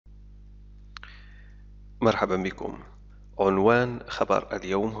مرحبا بكم. عنوان خبر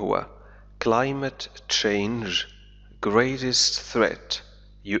اليوم هو Climate Change Greatest Threat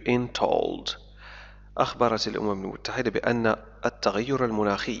UN Told. أخبرت الأمم المتحدة بأن التغير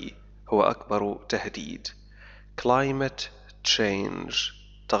المناخي هو أكبر تهديد. Climate Change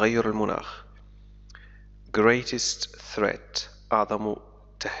تغير المناخ. Greatest Threat أعظم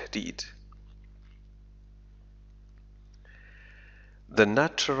تهديد. The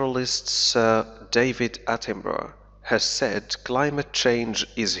naturalist Sir David Attenborough has said climate change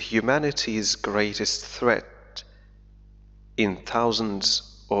is humanity's greatest threat in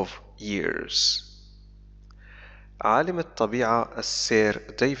thousands of years. عالم الطبيعة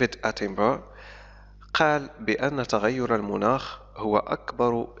السير ديفيد أتنبرو قال بأن تغير المناخ هو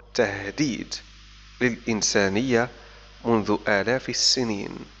أكبر تهديد للإنسانية منذ آلاف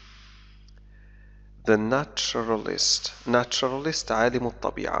السنين. The naturalist عالم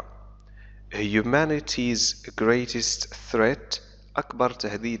الطبيعة. Humanity's greatest threat أكبر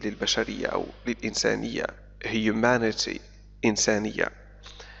تهديد للبشرية أو للإنسانية. Humanity إنسانية.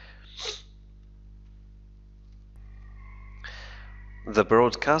 The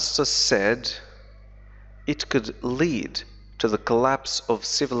broadcaster said it could lead to the collapse of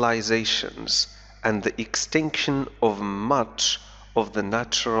civilisations and the extinction of much of the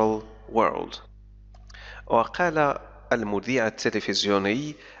natural world. وقال المذيع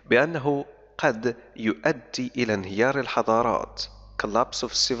التلفزيوني بأنه قد يؤدي إلى انهيار الحضارات collapse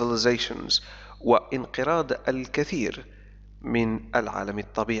of civilizations وانقراض الكثير من العالم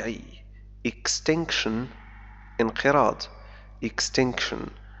الطبيعي. extinction انقراض. extinction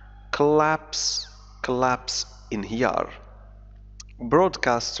collapse انهيار.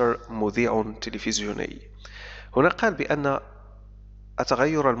 broadcaster مذيع تلفزيوني. هنا قال بأن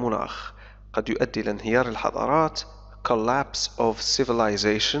تغير المناخ قد يؤدي إلى انهيار الحضارات collapse of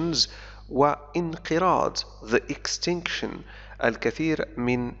civilizations وانقراض the extinction الكثير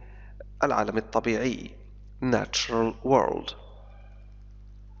من العالم الطبيعي natural world.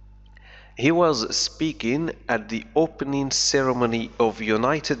 He was speaking at the opening ceremony of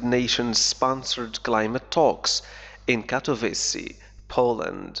United Nations sponsored climate talks in Katowice,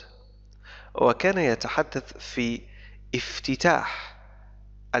 Poland. وكان يتحدث في افتتاح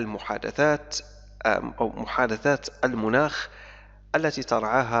المحادثات أو محادثات المناخ التي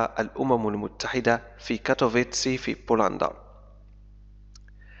ترعاها الأمم المتحدة في كاتوفيتسي في بولندا.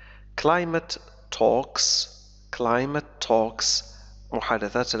 Climate talks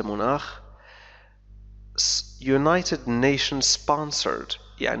محادثات المناخ. United Nations sponsored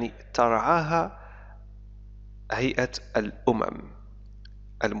يعني ترعاها هيئة الأمم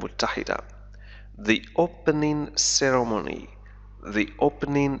المتحدة. The opening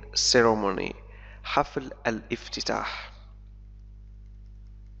ceremony حفل الافتتاح.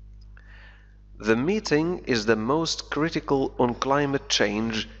 The meeting is the most critical on climate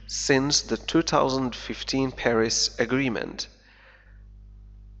change since the 2015 Paris Agreement.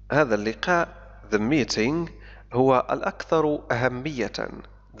 هذا اللقاء the meeting هو الأكثر أهمية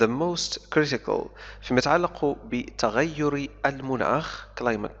the most critical فيما يتعلق بتغير المناخ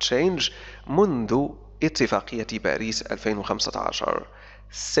climate change منذ اتفاقية باريس 2015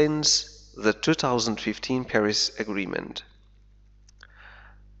 since the 2015 Paris Agreement.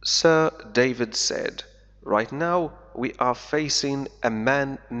 Sir David said, right now we are facing a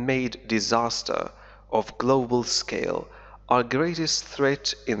man-made disaster of global scale, our greatest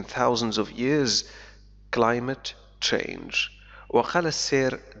threat in thousands of years, climate change. وقال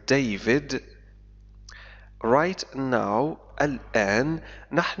السير ديفيد right now الآن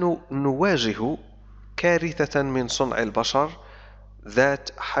نحن نواجه كارثة من صنع البشر ذات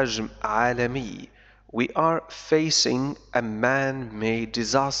حجم عالمي. We are facing a man-made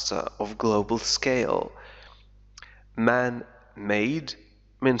disaster of global scale. Man-made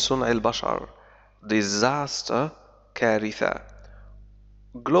من صنع البشر. Disaster كارثة.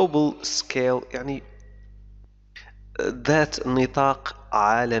 Global scale يعني ذات نطاق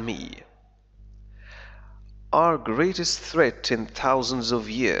عالمي. Our greatest threat in thousands of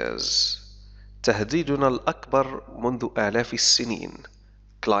years. تهديدنا الأكبر منذ آلاف السنين.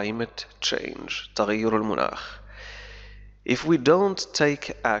 Climate change تغير المناخ. If we don't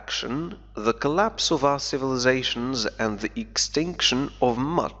take action, the collapse of our civilizations and the extinction of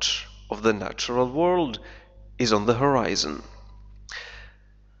much of the natural world is on the horizon.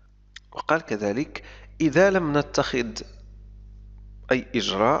 وقال كذلك إذا لم نتخذ أي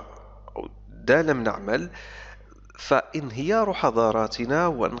إجراء أو إذا لم نعمل فانهيار حضاراتنا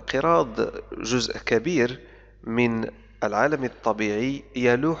وانقراض جزء كبير من العالم الطبيعي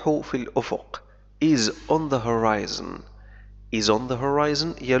يلوح في الأفق is on the horizon is on the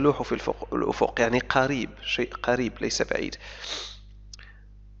horizon يلوح في الأفق يعني قريب شيء قريب ليس بعيد.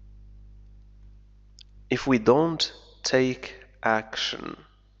 If we don't take action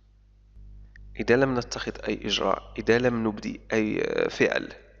إذا لم نتخذ أي إجراء إذا لم نبدي أي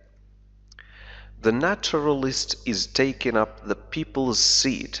فعل. The naturalist is taking up the people's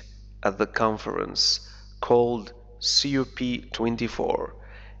seat at the conference called COP24.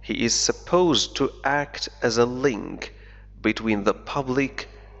 He is supposed to act as a link between the public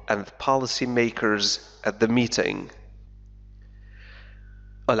and policy makers at the meeting.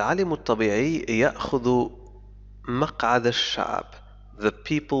 العالم الطبيعي يأخذ مقعد الشعب the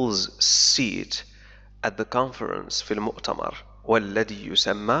people's seat at the conference في المؤتمر والذي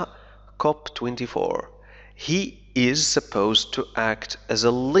يسمى COP24. He is supposed to act as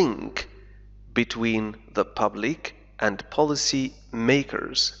a link between the public and policy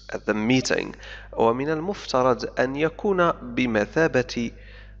makers at the meeting. ومن المفترض أن يكون بمثابة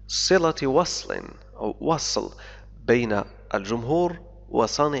صلة وصل أو وصل بين الجمهور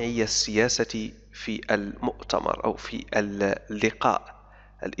وصانعي السياسة في المؤتمر أو في اللقاء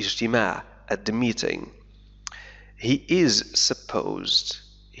الاجتماع at the meeting. He is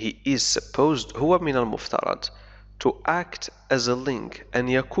supposed هو من المفترض to act as a link أن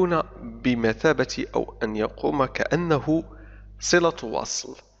يكون بمثابة أو أن يقوم كأنه صلة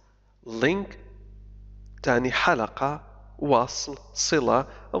وصل. link تعني حلقة وصل صلة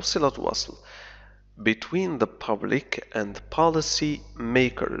أو صلة وصل between the public and policy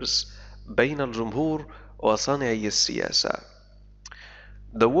makers بين الجمهور وصانعي السياسة.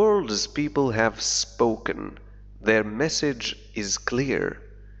 The world's people have spoken. Their message is clear.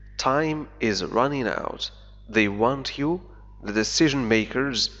 Time is running out. They want you, the decision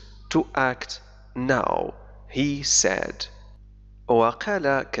makers, to act now, he said.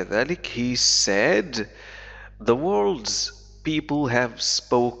 وقال كذلك he said, the world's people have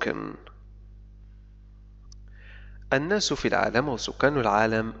spoken. الناس في العالم وسكان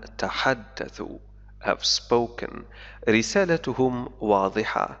العالم تحدثوا have spoken. رسالتهم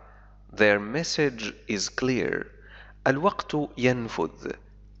واضحة. Their message is clear. الوقت ينفذ.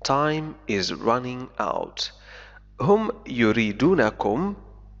 Time is running out. هم يريدونكم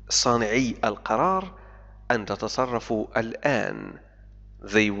صانعي القرار أن تتصرفوا الآن.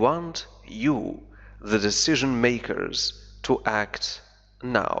 They want you, the decision makers, to act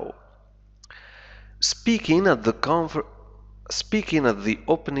now. Speaking at the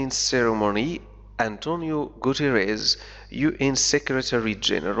opening ceremony, Antonio Guterres, UN Secretary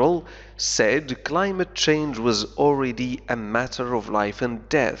General, said climate change was already a matter of life and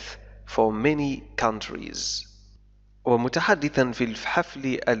death for many countries. ومتحدثا في الحفل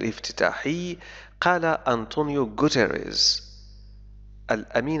الافتتاحي قال أنطونيو غوتيريز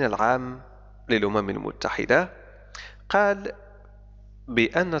الأمين العام للأمم المتحدة قال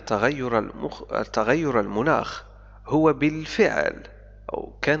بأن تغير المناخ هو بالفعل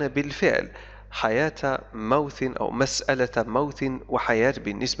أو كان بالفعل حياة موت أو مسألة موت وحياة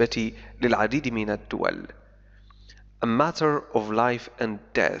بالنسبة للعديد من الدول. A matter of life and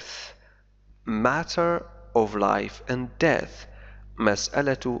death. Matter of life and death.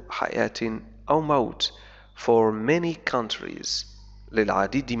 مسألة حياة أو موت for many countries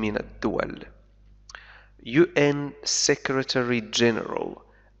للعديد من الدول. UN Secretary General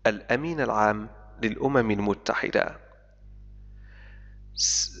الأمين العام للأمم المتحدة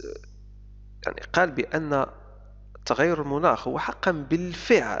يعني قال بأن تغير المناخ هو حقا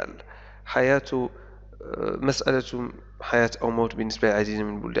بالفعل حياة مسألة حياة أو موت بالنسبة للعديد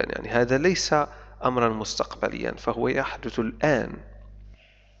من البلدان. يعني هذا ليس أمرا مستقبليا فهو يحدث الآن.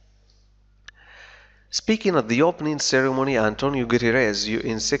 Speaking at the opening ceremony, Antonio Guterres,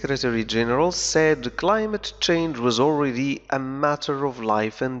 UN Secretary General, said climate change was already a matter of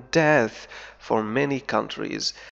life and death for many countries.